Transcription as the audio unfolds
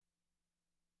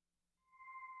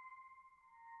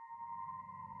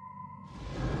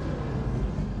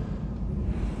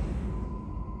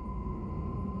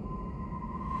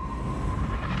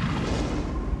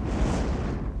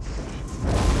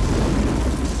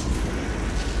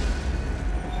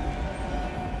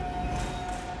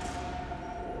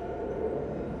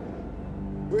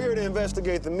to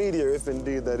investigate the meteor, if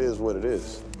indeed that is what it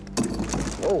is.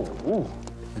 Oh, ooh.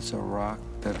 It's a rock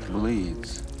that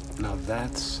bleeds. Now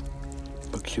that's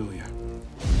peculiar.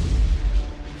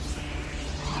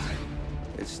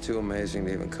 It's too amazing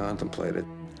to even contemplate it.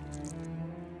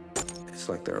 It's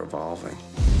like they're evolving.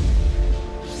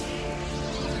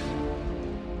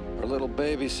 Our little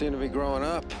babies seem to be growing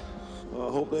up.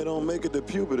 I hope they don't make it to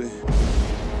puberty.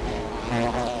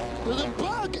 There's a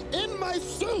bug in my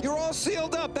suit! You're all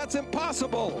sealed up. That's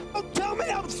impossible. Don't tell me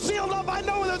I'm sealed up! I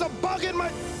know there's a bug in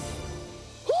my...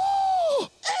 Oh!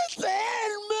 It's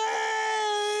in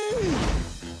me!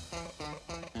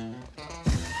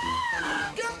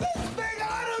 Get this thing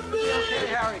out of me! Okay,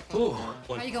 Harry. Ooh.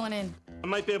 How are you going in? I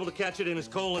might be able to catch it in his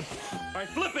colon. All right,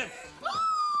 flip it!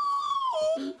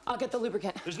 I'll get the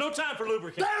lubricant. There's no time for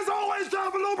lubricant. There's always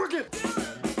time for lubricant!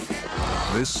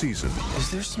 This season, Is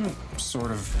there some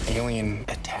sort of alien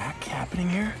attack happening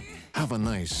here? have a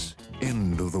nice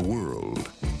end of the world.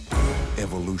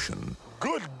 Evolution.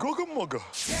 Good googa mugga.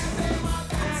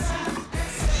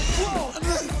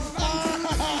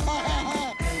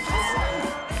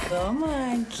 Come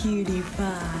on, cutie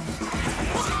pie.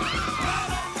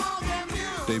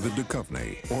 David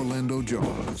Duchovny, Orlando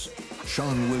Jones,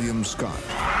 Sean William Scott,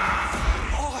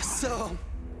 Awesome!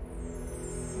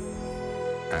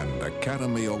 and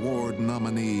Academy Award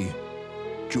nominee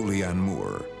Julianne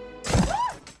Moore.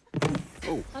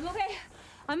 I'm okay.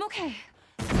 I'm okay.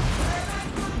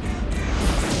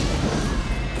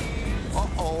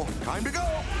 Uh-oh, time to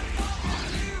go!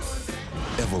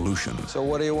 Evolution. So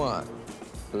what do you want?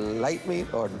 Light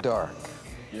meat or dark?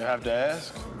 You have to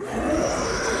ask.